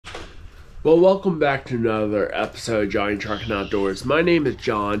Well, welcome back to another episode of Johnny Truckin' Outdoors. My name is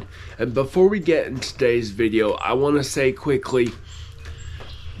John, and before we get into today's video, I want to say quickly,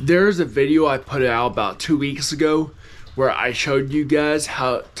 there's a video I put out about 2 weeks ago where I showed you guys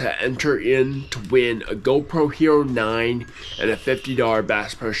how to enter in to win a GoPro Hero 9 and a $50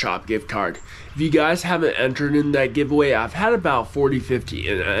 Bass Pro Shop gift card. If you guys haven't entered in that giveaway, I've had about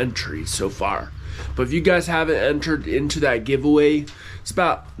 40-50 entries so far. But if you guys haven't entered into that giveaway, it's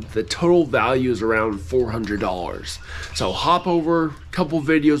about, the total value is around $400. So hop over a couple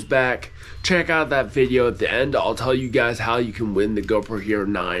videos back, check out that video. At the end, I'll tell you guys how you can win the GoPro Hero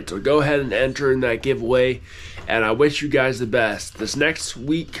 9. So go ahead and enter in that giveaway, and I wish you guys the best. This next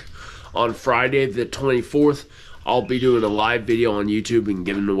week, on Friday the 24th, I'll be doing a live video on YouTube and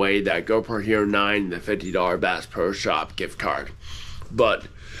giving away that GoPro Hero 9 and the $50 Bass Pro Shop gift card. But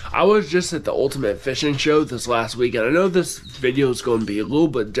I was just at the Ultimate Fishing Show this last week, and I know this video is going to be a little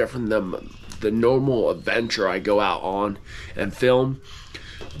bit different than the normal adventure I go out on and film,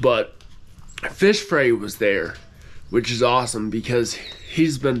 but Fish Fray was there, which is awesome because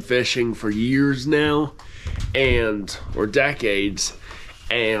he's been fishing for years now, or decades,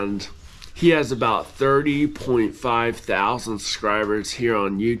 and he has about 30.5 thousand subscribers here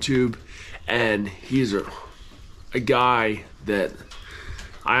on YouTube, and he's a guy that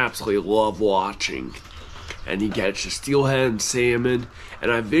I absolutely love watching. And he catches steelhead and salmon,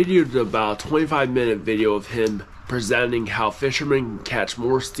 and I videoed about a 25-minute video of him presenting how fishermen can catch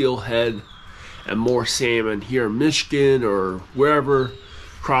more steelhead and more salmon here in Michigan or wherever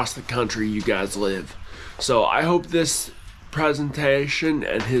across the country you guys live. So I hope this presentation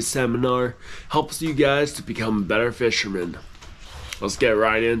and his seminar helps you guys to become better fishermen. Let's get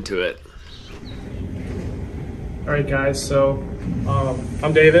right into it. Alright guys, so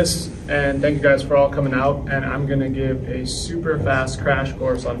I'm Davis, and thank you guys for all coming out, and I'm going to give a super fast crash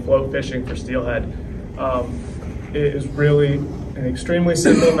course on float fishing for steelhead. It is really an extremely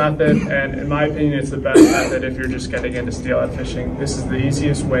simple method, and in my opinion it's the best method if you're just getting into steelhead fishing. This is the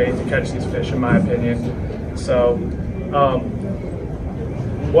easiest way to catch these fish in my opinion. So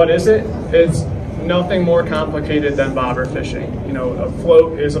what is it? It's nothing more complicated than bobber fishing. You know, a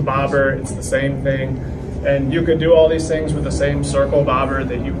float is a bobber, it's the same thing. And you could do all these things with the same circle bobber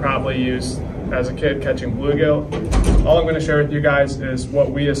that you probably used as a kid catching bluegill. All I'm going to share with you guys is what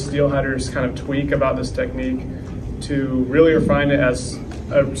we as steelheaders kind of tweak about this technique to really refine it as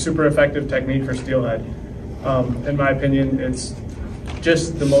a super effective technique for steelhead. In my opinion, it's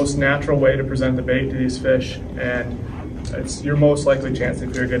just the most natural way to present the bait to these fish, and it's your most likely chance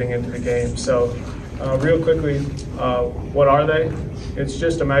if you're getting into the game. So real quickly, what are they? It's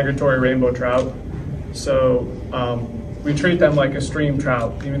just a migratory rainbow trout. So we treat them like a stream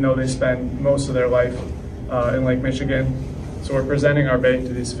trout, even though they spend most of their life in Lake Michigan. So we're presenting our bait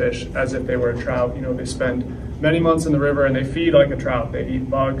to these fish as if they were a trout. You know, they spend many months in the river and they feed like a trout. They eat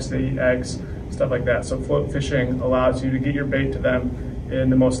bugs, they eat eggs, stuff like that. So float fishing allows you to get your bait to them in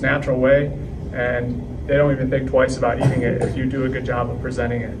the most natural way, and they don't even think twice about eating it if you do a good job of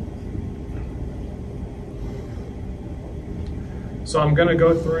presenting it. So I'm going to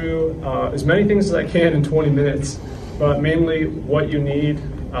go through as many things as I can in 20 minutes, but mainly what you need,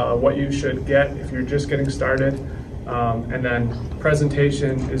 what you should get if you're just getting started, and then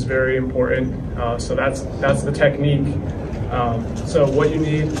presentation is very important. So that's the technique. So what you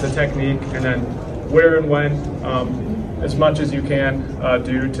need, the technique, and then where and when, as much as you can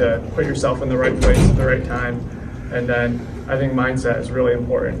do to put yourself in the right place at the right time. And then I think mindset is really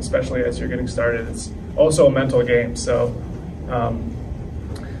important, especially as you're getting started. It's also a mental game. So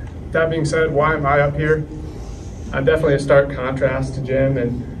that being said, why am I up here? I'm definitely a stark contrast to Jim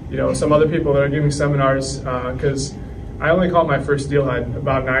and some other people that are giving seminars, because I only caught my first steelhead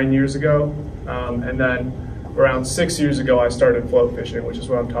about 9 years ago, and then around 6 years ago I started float fishing, which is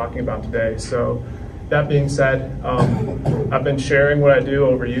what I'm talking about today. So that being said, I've been sharing what I do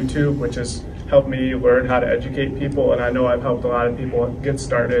over YouTube, which has helped me learn how to educate people, and I know I've helped a lot of people get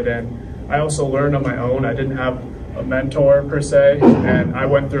started. And I also learned on my own. I didn't have a mentor per se, and I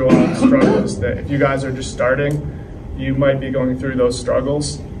went through a lot of struggles that if you guys are just starting, you might be going through those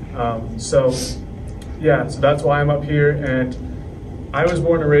struggles. So that's why I'm up here. And I was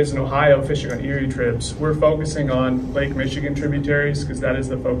born and raised in Ohio fishing on Erie tribs. We're focusing on Lake Michigan tributaries because that is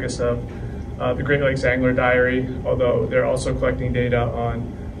the focus of the Great Lakes Angler Diary, although they're also collecting data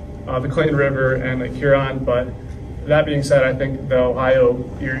on the Clayton River and Lake Huron. But that being said, I think the Ohio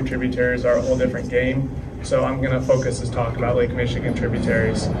Erie tributaries are a whole different game. So I'm going to focus this talk about Lake Michigan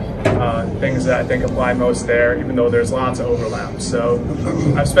tributaries, things that I think apply most there, even though there's lots of overlap. So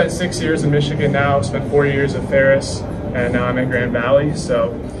I've spent 6 years in Michigan now, spent 4 years at Ferris, and now I'm at Grand Valley.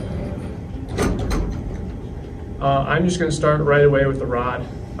 So I'm just going to start right away with the rod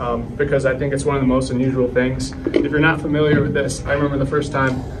because I think it's one of the most unusual things. If you're not familiar with this, I remember the first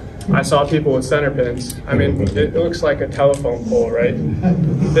time I saw people with center pins. I mean, it looks like a telephone pole, right?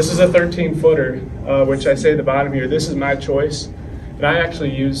 This is a 13-footer, which I say at the bottom here, this is my choice. And I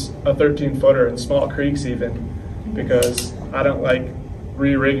actually use a 13-footer in small creeks even because I don't like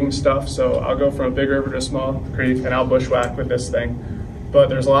re-rigging stuff, so I'll go from a big river to a small creek and I'll bushwhack with this thing. But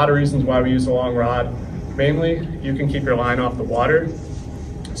there's a lot of reasons why we use a long rod. Mainly, you can keep your line off the water.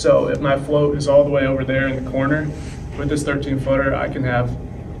 So if my float is all the way over there in the corner, with this 13-footer, I can have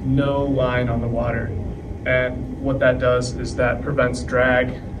no line on the water. And what that does is that prevents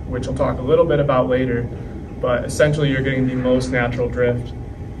drag, which we'll talk a little bit about later, but essentially you're getting the most natural drift.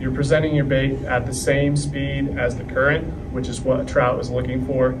 You're presenting your bait at the same speed as the current, which is what a trout is looking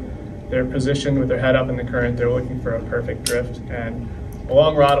for. They're positioned with their head up in the current, they're looking for a perfect drift. And a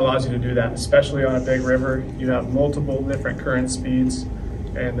long rod allows you to do that, especially on a big river. You have multiple different current speeds,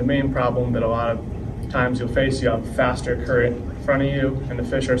 and the main problem that a lot of times you'll face, you have faster current in front of you, and the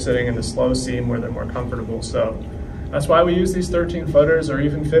fish are sitting in the slow seam where they're more comfortable. So that's why we use these 13-footers or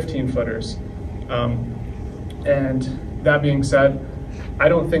even 15-footers. And that being said, I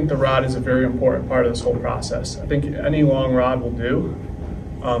don't think the rod is a very important part of this whole process. I think any long rod will do,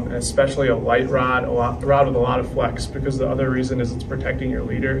 and especially a light rod, a rod with a lot of flex, because the other reason is it's protecting your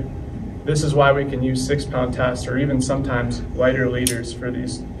leader. This is why we can use 6-pound tests or even sometimes lighter leaders for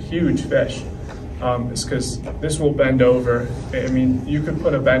these huge fish. Is because this will bend over. I mean, you could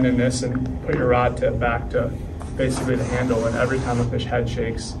put a bend in this and put your rod tip back to basically the handle, and every time a fish head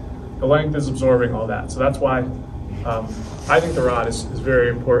shakes, the length is absorbing all that. So that's why I think the rod is very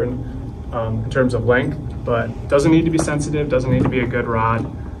important in terms of length, but doesn't need to be sensitive, doesn't need to be a good rod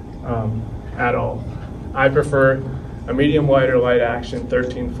at all. I prefer a medium light or light action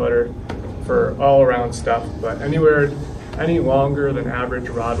 13-footer for all around stuff, but any longer than average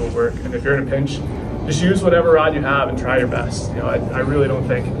rod will work. And if you're in a pinch, just use whatever rod you have and try your best. You know, I really don't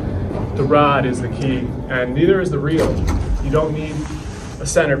think the rod is the key, and neither is the reel. You don't need a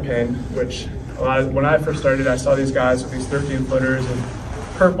center pin, which when I first started, I saw these guys with these 13-footers and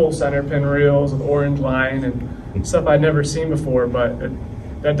purple center pin reels with orange line and stuff I'd never seen before, but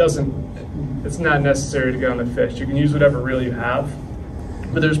it's not necessary to get on the fish. You can use whatever reel you have,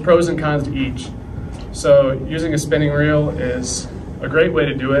 but there's pros and cons to each. So using a spinning reel is a great way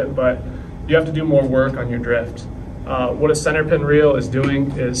to do it, but you have to do more work on your drift. What a center pin reel is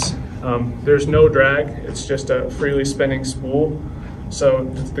doing is there's no drag, it's just a freely spinning spool. So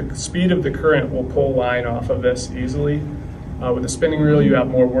the speed of the current will pull line off of this easily. With a spinning reel, you have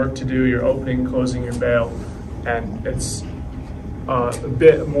more work to do. You're opening, closing your bail, and it's a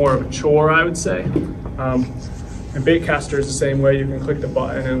bit more of a chore, I would say. And baitcaster is the same way. You can click the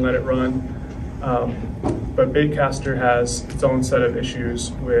button and let it run. But baitcaster has its own set of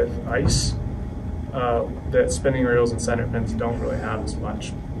issues with ice that spinning reels and center pins don't really have as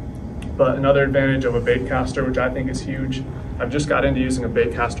much. But another advantage of a baitcaster, which I think is huge, I've just got into using a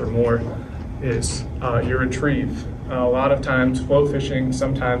baitcaster more, is your retrieve. A lot of times float fishing,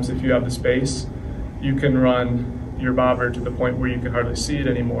 sometimes if you have the space, you can run your bobber to the point where you can hardly see it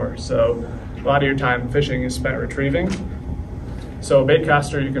anymore. So a lot of your time fishing is spent retrieving. So a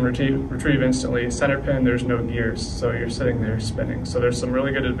baitcaster, you can retrieve instantly. Center pin, there's no gears, so you're sitting there spinning. So there's some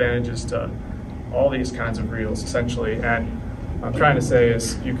really good advantages to all these kinds of reels, essentially. And what I'm trying to say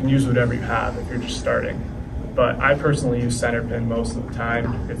is you can use whatever you have if you're just starting. But I personally use center pin most of the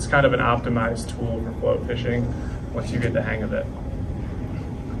time. It's kind of an optimized tool for float fishing once you get the hang of it.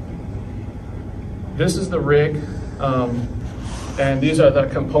 This is the rig, and these are the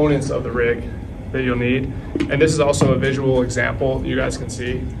components of the rig that you'll need. And this is also a visual example you guys can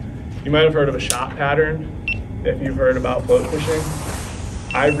see. You might have heard of a shot pattern if you've heard about float fishing.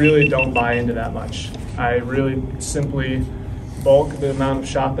 I really don't buy into that much. I really simply bulk the amount of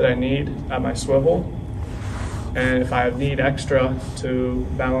shot that I need at my swivel. And if I need extra to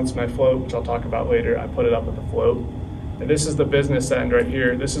balance my float, which I'll talk about later, I put it up with the float. And this is the business end right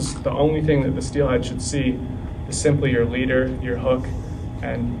here. This is the only thing that the steelhead should see, is simply your leader, your hook,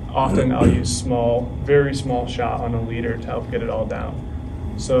 and often I'll use small, very small shot on a leader to help get it all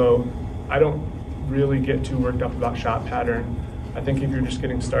down. So I don't really get too worked up about shot pattern. I think if you're just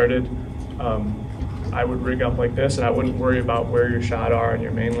getting started, I would rig up like this and I wouldn't worry about where your shot are on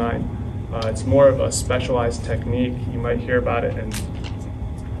your main line. It's more of a specialized technique. You might hear about it in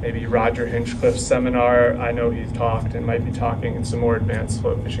maybe Roger Hinchcliffe's seminar. I know he's talked and might be talking in some more advanced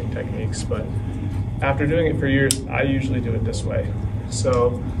float fishing techniques, but after doing it for years, I usually do it this way.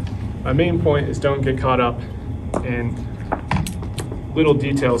 So my main point is don't get caught up in little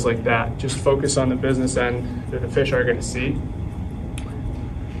details like that. Just focus on the business end that the fish are going to see.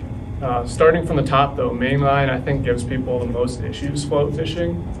 Starting from the top though, mainline I think gives people the most issues float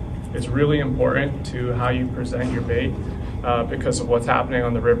fishing. It's really important to how you present your bait because of what's happening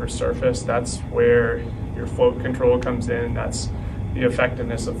on the river surface. That's where your float control comes in. That's the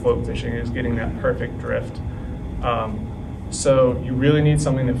effectiveness of float fishing, is getting that perfect drift. So you really need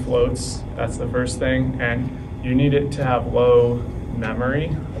something that floats. That's the first thing, and you need it to have low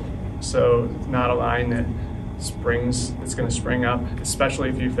memory. So not a line that springs, it's going to spring up, especially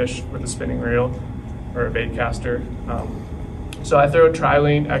if you fish with a spinning reel or a bait caster. So I throw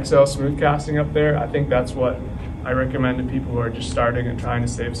Trilene XL smooth casting up there. I think that's what I recommend to people who are just starting and trying to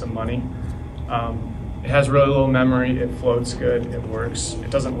save some money. It has really low memory, it floats good, it works. It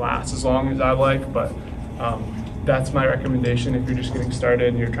doesn't last as long as I like, but that's my recommendation if you're just getting started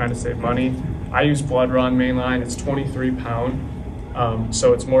and you're trying to save money. I use Blood Run mainline. It's 23 pound,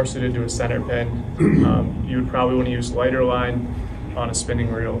 so it's more suited to a center pin. You would probably want to use lighter line on a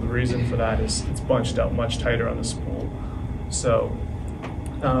spinning reel. The reason for that is it's bunched up much tighter on the spool. So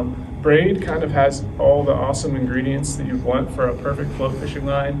braid kind of has all the awesome ingredients that you want for a perfect float fishing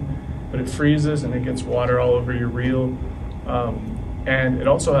line, but it freezes and it gets water all over your reel. And it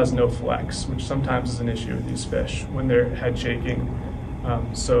also has no flex, which sometimes is an issue with these fish when they're head shaking.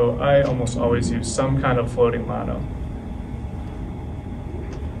 So I almost always use some kind of floating mono.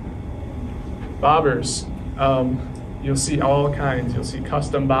 Bobbers, you'll see all kinds. You'll see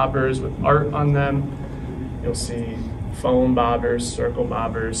custom bobbers with art on them. You'll see foam bobbers, circle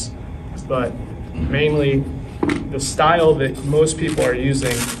bobbers, but mainly the style that most people are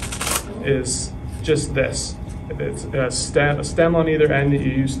using is just this. It's a stem on either end that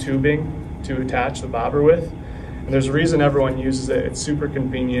you use tubing to attach the bobber with. And there's a reason everyone uses it. It's super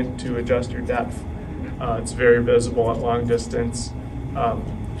convenient to adjust your depth. It's very visible at long distance.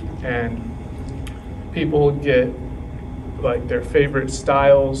 And people get like their favorite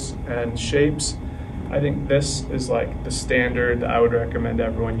styles and shapes. I think this is like the standard that I would recommend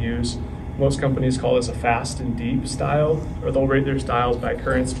everyone use. Most companies call this a fast and deep style, or they'll rate their styles by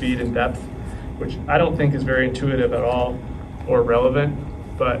current speed and depth, which I don't think is very intuitive at all or relevant,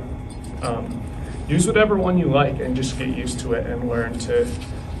 but use whatever one you like and just get used to it and learn to,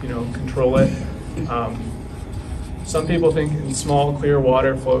 control it. Some people think in small, clear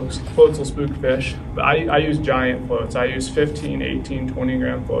water floats will spook fish, but I use giant floats. I use 15, 18, 20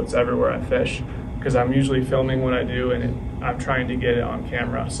 gram floats everywhere I fish because I'm usually filming what I do and I'm trying to get it on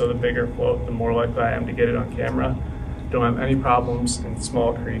camera. So the bigger float, the more likely I am to get it on camera. Don't have any problems in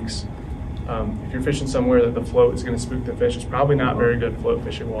small creeks. If you're fishing somewhere that the float is going to spook the fish, it's probably not very good float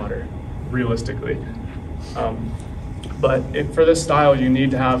fishing water, realistically. But for this style, you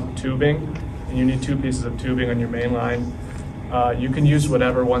need to have tubing, and you need 2 pieces of tubing on your main line. You can use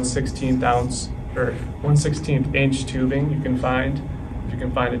whatever 1/16 ounce or 1/16 inch tubing you can find. If you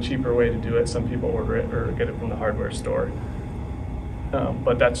can find a cheaper way to do it, some people order it or get it from the hardware store.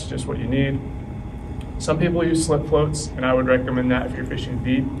 But that's just what you need. Some people use slip floats, and I would recommend that if you're fishing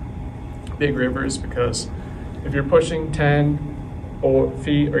deep, big rivers, because if you're pushing 10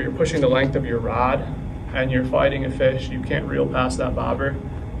 feet or you're pushing the length of your rod and you're fighting a fish, you can't reel past that bobber,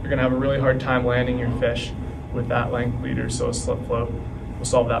 you're gonna have a really hard time landing your fish with that length leader, so a slip float will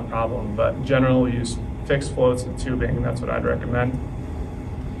solve that problem. But in general, we use fixed floats with tubing, and that's what I'd recommend.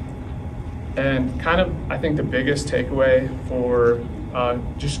 And kind of, I think the biggest takeaway for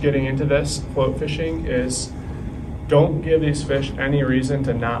just getting into this float fishing is don't give these fish any reason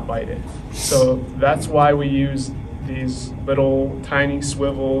to not bite it. So that's why we use these little tiny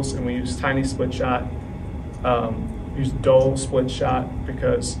swivels, and we use tiny split shot, use dull split shot,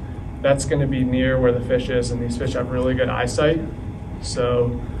 because that's going to be near where the fish is, and these fish have really good eyesight.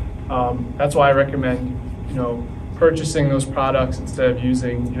 So that's why I recommend, purchasing those products instead of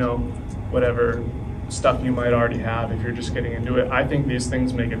using, whatever stuff you might already have if you're just getting into it. I think these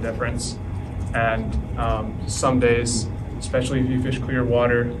things make a difference. And some days, especially if you fish clear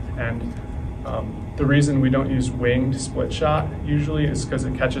water, and the reason we don't use winged split shot usually is because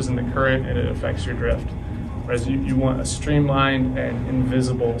it catches in the current and it affects your drift. Whereas you want a streamlined and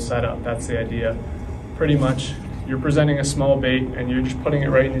invisible setup. That's the idea. Pretty much, you're presenting a small bait and you're just putting it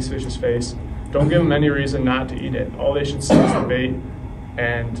right in these fish's face. Don't give them any reason not to eat it. All they should see is the bait,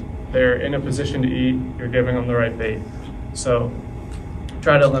 and they're in a position to eat. You're giving them the right bait. So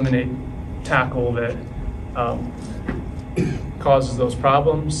try to eliminate tackle that causes those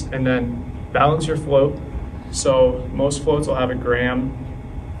problems, and then balance your float. So most floats will have a gram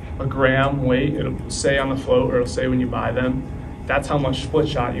weight. It'll say on the float, or it'll say when you buy them. That's how much split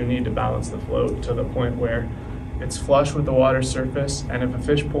shot you need to balance the float to the point where it's flush with the water surface, and if a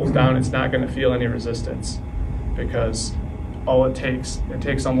fish pulls down, it's not going to feel any resistance, because it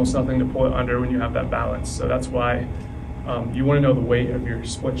takes almost nothing to pull it under when you have that balance. So that's why you want to know the weight of your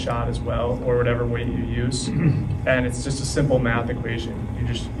split shot as well, or whatever weight you use. And it's just a simple math equation. You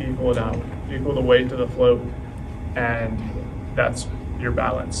just equal it out. Equal the weight to the float, and that's your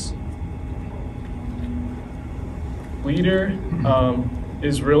balance. Leader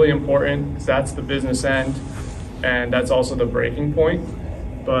is really important, because that's the business end, and that's also the breaking point.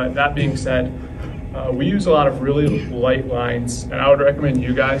 But that being said, we use a lot of really light lines, and I would recommend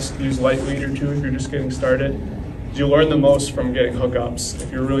you guys use light leader too if you're just getting started. You learn the most from getting hookups.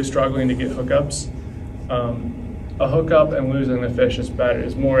 If you're really struggling to get hookups, a hookup and losing the fish is better.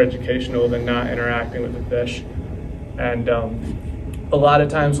 It's more educational than not interacting with the fish. And a lot of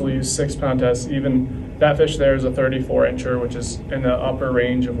times we'll use 6-pound tests. Even that fish there is a 34-incher, which is in the upper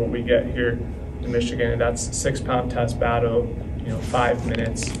range of what we get here in Michigan. And that's 6-pound test battle, 5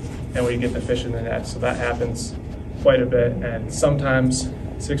 minutes, and we get the fish in the net. So that happens quite a bit, and sometimes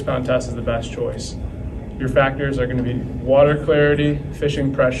 6-pound test is the best choice. Your factors are going to be water clarity,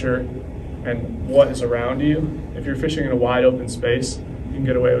 fishing pressure, and what is around you. If you're fishing in a wide open space, you can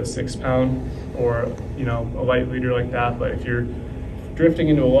get away with 6-pound or a light leader like that. But if you're drifting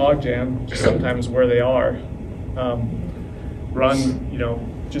into a log jam, just sometimes where they are,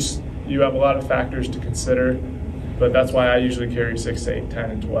 you have a lot of factors to consider. But that's why I usually carry 6, 8,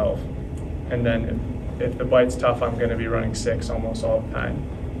 10, and 12. And then if the bite's tough, I'm going to be running 6 almost all the time.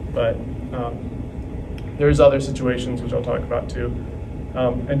 But there's other situations which I'll talk about too.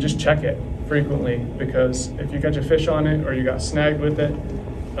 And just check it frequently, because if you catch a fish on it or you got snagged with it,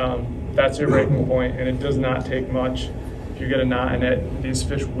 that's your breaking point, and it does not take much. If you get a knot in it, these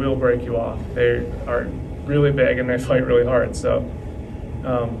fish will break you off. They are really big and they fight really hard. So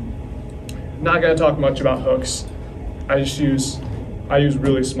not going to talk much about hooks. I use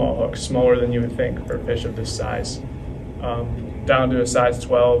really small hooks, smaller than you would think for a fish of this size, down to a size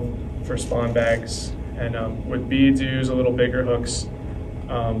 12 for spawn bags. And with beads, you use a little bigger hooks.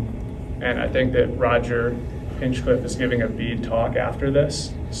 And I think that Roger Hinchcliffe is giving a bead talk after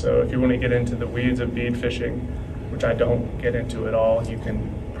this. So if you want to get into the weeds of bead fishing, which I don't get into at all, you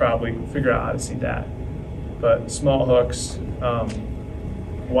can probably figure out how to see that. But small hooks,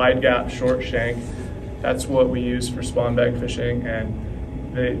 wide gap, short shank, that's what we use for spawn bag fishing,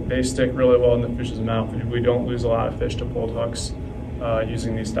 and they stick really well in the fish's mouth. We don't lose a lot of fish to pulled hooks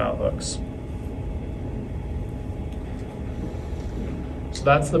using these style hooks. So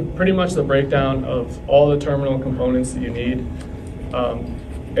that's pretty much the breakdown of all the terminal components that you need.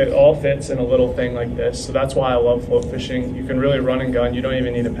 It all fits in a little thing like this, so that's why I love float fishing. You can really run and gun. You don't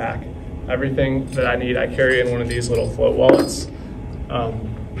even need a pack. Everything that I need, I carry in one of these little float wallets.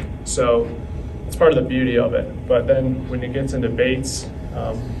 So it's part of the beauty of it. But then when it gets into baits,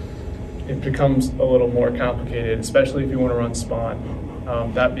 it becomes a little more complicated, especially if you want to run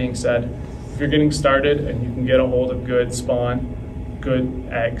spawn. That being said, if you're getting started and you can get a hold of good spawn, good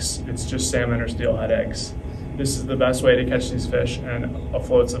eggs, it's just salmon or steelhead eggs. This is the best way to catch these fish, and a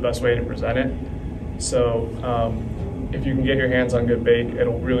float's the best way to present it. So if you can get your hands on good bait,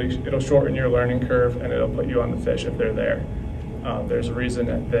 it'll shorten your learning curve, and it'll put you on the fish if they're there. There's a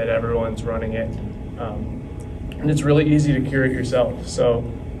reason that everyone's running it, and it's really easy to cure it yourself. So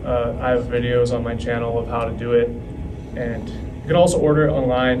I have videos on my channel of how to do it, and you can also order it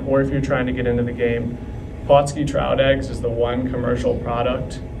online, or if you're trying to get into the game, Pawtucket trout eggs is the one commercial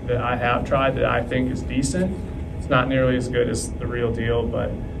product that I have tried that I think is decent. It's not nearly as good as the real deal, but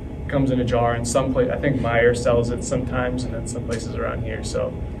it comes in a jar. And some place, I think Meyer sells it sometimes, and then some places around here.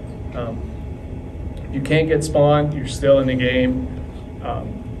 So if you can't get spawn, you're still in the game.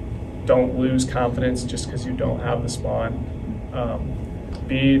 Don't lose confidence just because you don't have the spawn.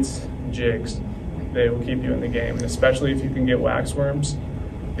 Beads, jigs, they will keep you in the game, and especially if you can get wax worms.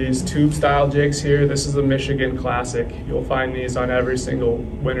 These tube style jigs here, this is a Michigan classic. You'll find these on every single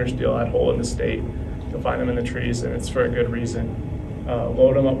winter steelhead hole in the state. You'll find them in the trees, and it's for a good reason.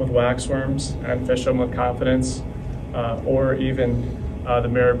 Load them up with wax worms and fish them with confidence, or even the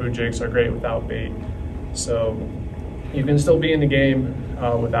marabou jigs are great without bait. So you can still be in the game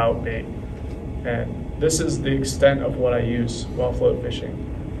without bait. And this is the extent of what I use while float fishing.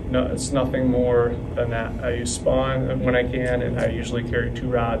 No, it's nothing more than that. I use spawn when I can, and I usually carry 2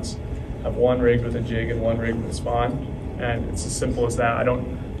 rods. I have one rigged with a jig and one rigged with spawn, and it's as simple as that.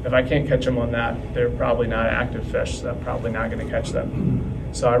 If I can't catch them on that, they're probably not active fish, so I'm probably not going to catch them.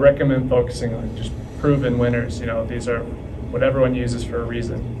 So I recommend focusing on just proven winners. These are what everyone uses for a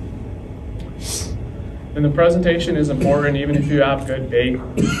reason. And the presentation is important, even if you have good bait.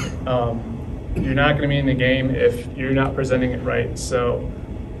 you're not going to be in the game if you're not presenting it right. So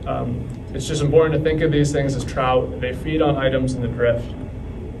it's just important to think of these things as trout. They feed on items in the drift.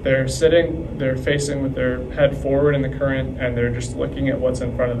 They're sitting, they're facing with their head forward in the current, and they're just looking at what's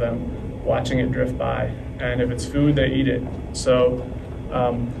in front of them, watching it drift by. And if it's food, they eat it. So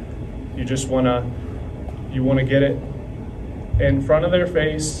you just want to get it in front of their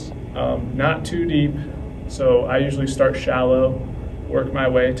face, not too deep. So I usually start shallow, work my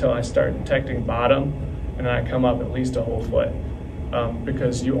way till I start detecting bottom, and then I come up at least a whole foot,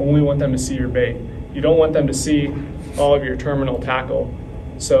 because you only want them to see your bait. You don't want them to see all of your terminal tackle.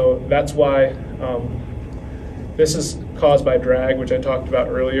 So that's why this is caused by drag, which I talked about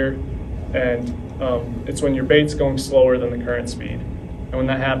earlier, and it's when your bait's going slower than the current speed. And when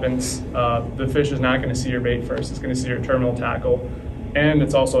that happens, the fish is not going to see your bait first. It's going to see your terminal tackle, and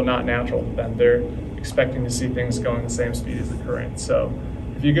it's also not natural to them. They're expecting to see things going the same speed as the current. So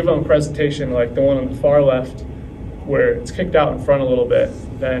if you give them a presentation like the one on the far left, where it's kicked out in front a little bit,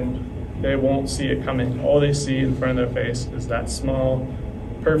 then they won't see it coming. All they see in front of their face is that small,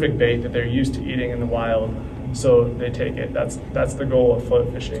 perfect bait that they're used to eating in the wild, so they take it. That's the goal of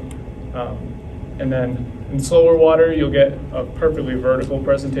float fishing. And then in slower water, you'll get a perfectly vertical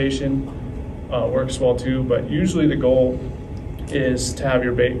presentation. Works well too, but usually the goal is to have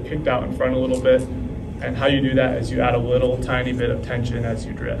your bait kicked out in front a little bit, and how you do that is you add a little tiny bit of tension as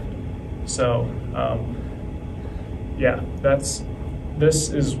you drift. So yeah, this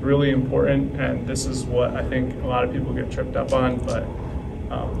is really important, and this is what I think a lot of people get tripped up on. But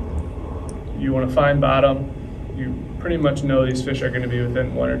you want to find bottom. You pretty much know these fish are going to be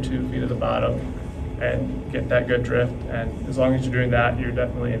within 1 or 2 feet of the bottom, and get that good drift. And as long as you're doing that, you're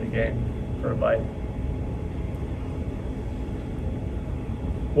definitely in the game for a bite.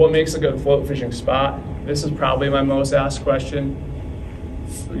 What makes a good float fishing spot? This is probably my most asked question.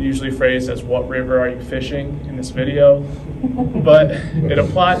 Usually phrased as "What river are you fishing?" in this video, but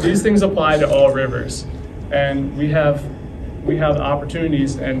these things apply to all rivers, and we have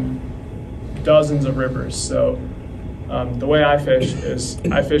opportunities in dozens of rivers. So the way I fish is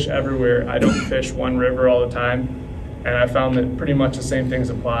I fish everywhere. I don't fish one river all the time, and I found that pretty much the same things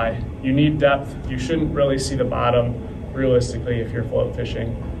apply. You need depth. You shouldn't really see the bottom realistically if you're float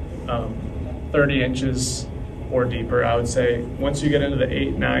fishing. 30 inches or deeper, I would say. Once you get into the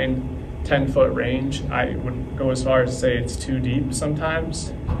 8, 9, 10 foot range, I would go as far as to say it's too deep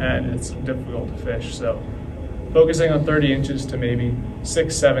sometimes, and it's difficult to fish. So focusing on 30 inches to maybe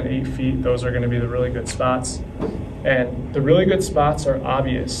 6, 7, 8 feet, those are going to be the really good spots. And the really good spots are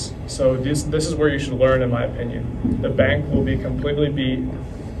obvious. So this is where you should learn, in my opinion. The bank will be completely beat.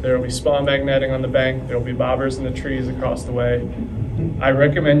 There will be spawn magneting on the bank. There will be bobbers in the trees across the way. I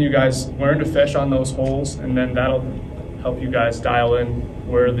recommend you guys learn to fish on those holes, and then that'll help you guys dial in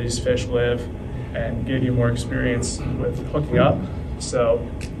where these fish live and give you more experience with hooking up. So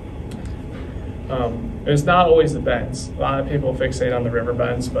it's not always the bends. A lot of people fixate on the river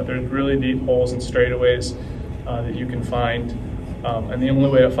bends, but there's really deep holes and straightaways that you can find. And the only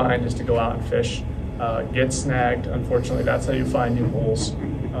way to find is to go out and fish. Get snagged. Unfortunately, that's how you find new holes.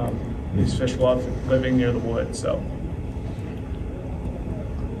 These fish love living near the wood. So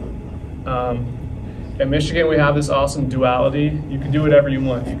in Michigan, we have this awesome duality. You can do whatever you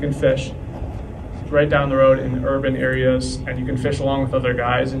want. You can fish right down the road in urban areas, and you can fish along with other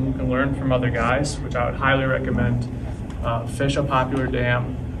guys, and you can learn from other guys, which I would highly recommend. Fish a popular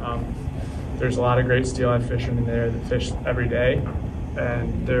dam. There's a lot of great steelhead fishermen there that fish every day,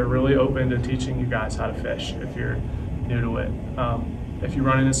 and they're really open to teaching you guys how to fish if you're new to it. If you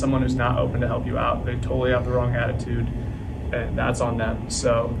run into someone who's not open to help you out, they totally have the wrong attitude, and that's on them.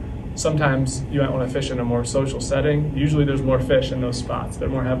 So sometimes you might want to fish in a more social setting. Usually there's more fish in those spots. They're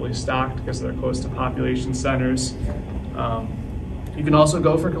more heavily stocked because they're close to population centers. You can also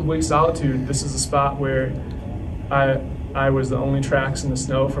go for complete solitude. This is a spot where I was the only tracks in the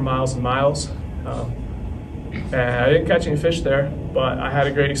snow for miles and miles. And I didn't catch any fish there, but I had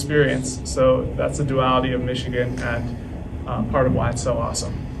a great experience. So that's the duality of Michigan, and part of why it's so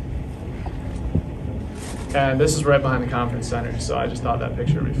awesome. And this is right behind the conference center, so I just thought that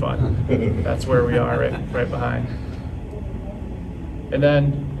picture would be fun. That's where we are, right behind. And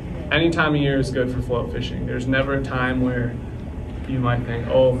then any time of year is good for float fishing. There's never a time where you might think,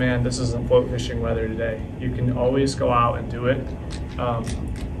 oh man, this isn't float fishing weather today. You can always go out and do it,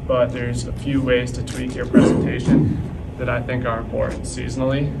 but there's a few ways to tweak your presentation that I think are important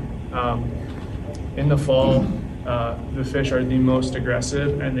seasonally. In the fall, the fish are the most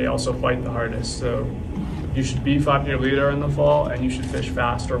aggressive, and they also fight the hardest. So you should beef up your leader in the fall, and you should fish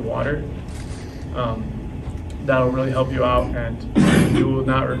faster water. that'll really help you out, and you will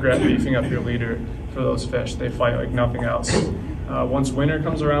not regret beefing up your leader for those fish. They fight like nothing else. Once winter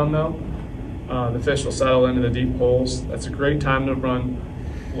comes around though, the fish will settle into the deep holes. That's a great time to run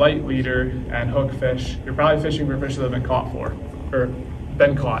light leader and hook fish. You're probably fishing for fish that have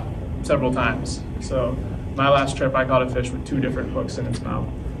been caught several times. So my last trip, I caught a fish with 2 different hooks in its mouth,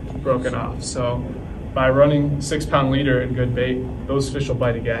 broken off. So by running 6-pound leader and good bait, those fish will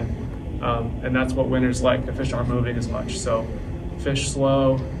bite again. And that's what winter's like. The fish aren't moving as much. So fish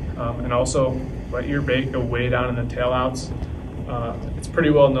slow, and also let your bait go way down in the tail outs. It's pretty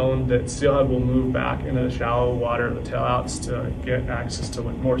well known that steelhead will move back into the shallow water of the tail outs to get access to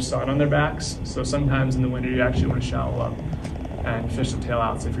more sun on their backs. So sometimes in the winter you actually want to shallow up and fish the tail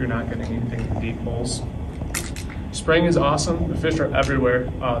outs if you're not getting anything in deep holes. Spring is awesome. The fish are everywhere.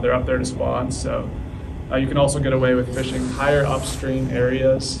 They're up there to spawn. So you can also get away with fishing higher upstream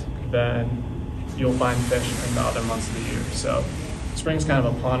areas than you'll find fish in the other months of the year. So spring's kind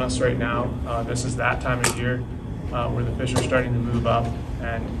of upon us right now. This is that time of year where the fish are starting to move up.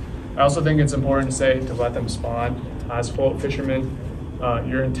 And I also think it's important to say to let them spawn. As float fishermen,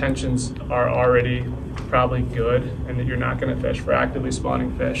 your intentions are already probably good and that you're not going to fish for actively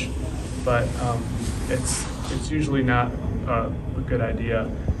spawning fish, but it's usually not a good idea,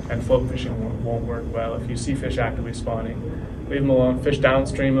 and float fishing won't work well. If you see fish actively spawning, leave them alone. Fish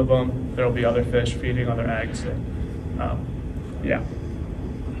downstream of them. There'll be other fish feeding on their eggs. And, yeah.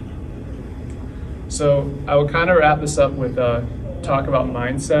 So I will kind of wrap this up with talk about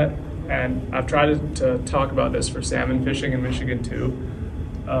mindset, and I've tried to talk about this for salmon fishing in Michigan too.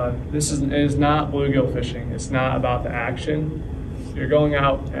 This is not bluegill fishing. It's not about the action. You're going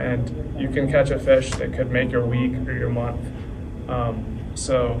out and you can catch a fish that could make your week or your month.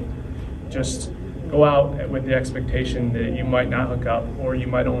 So just go out with the expectation that you might not hook up or you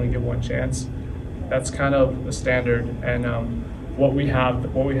might only get one chance. That's kind of the standard, and what we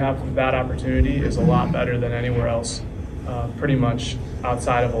have with that opportunity is a lot better than anywhere else, pretty much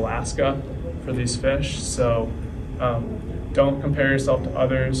outside of Alaska for these fish. So don't compare yourself to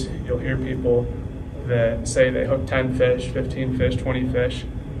others. You'll hear people that say they hook 10 fish, 15 fish, 20 fish.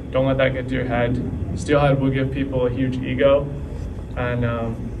 Don't let that get to your head. Steelhead will give people a huge ego, and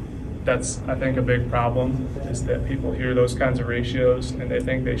that's, I think, a big problem, is that people hear those kinds of ratios and they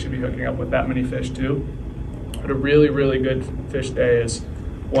think they should be hooking up with that many fish too. But a really, really good fish day is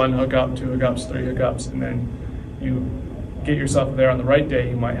 1 hookup, 2 hookups, 3 hookups, and then you get yourself there on the right day,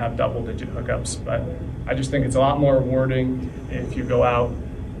 you might have double-digit hookups. But I just think it's a lot more rewarding if you go out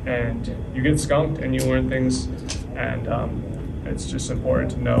and you get skunked and you learn things, and it's just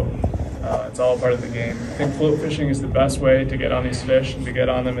important to know it's all part of the game. I think float fishing is the best way to get on these fish and to get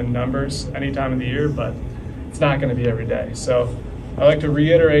on them in numbers any time of the year, but it's not going to be every day. So I like to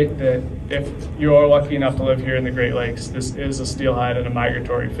reiterate that if you are lucky enough to live here in the Great Lakes, this is a steelhead and a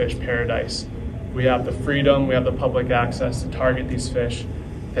migratory fish paradise. We have the freedom, we have the public access to target these fish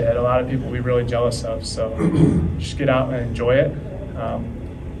that a lot of people will be really jealous of. So just get out and enjoy it.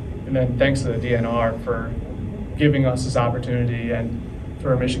 And then thanks to the DNR for giving us this opportunity, and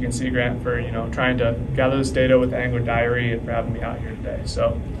for a Michigan Sea Grant for trying to gather this data with Angler Diary, and for having me out here today.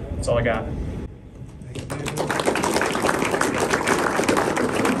 So that's all I got.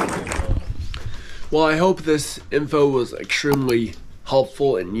 Well, I hope this info was extremely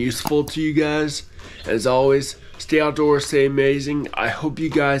helpful and useful to you guys. As always, stay outdoors, stay amazing. I hope you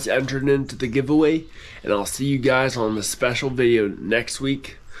guys entered into the giveaway, and I'll see you guys on the special video next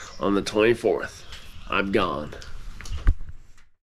week on the 24th. I'm gone.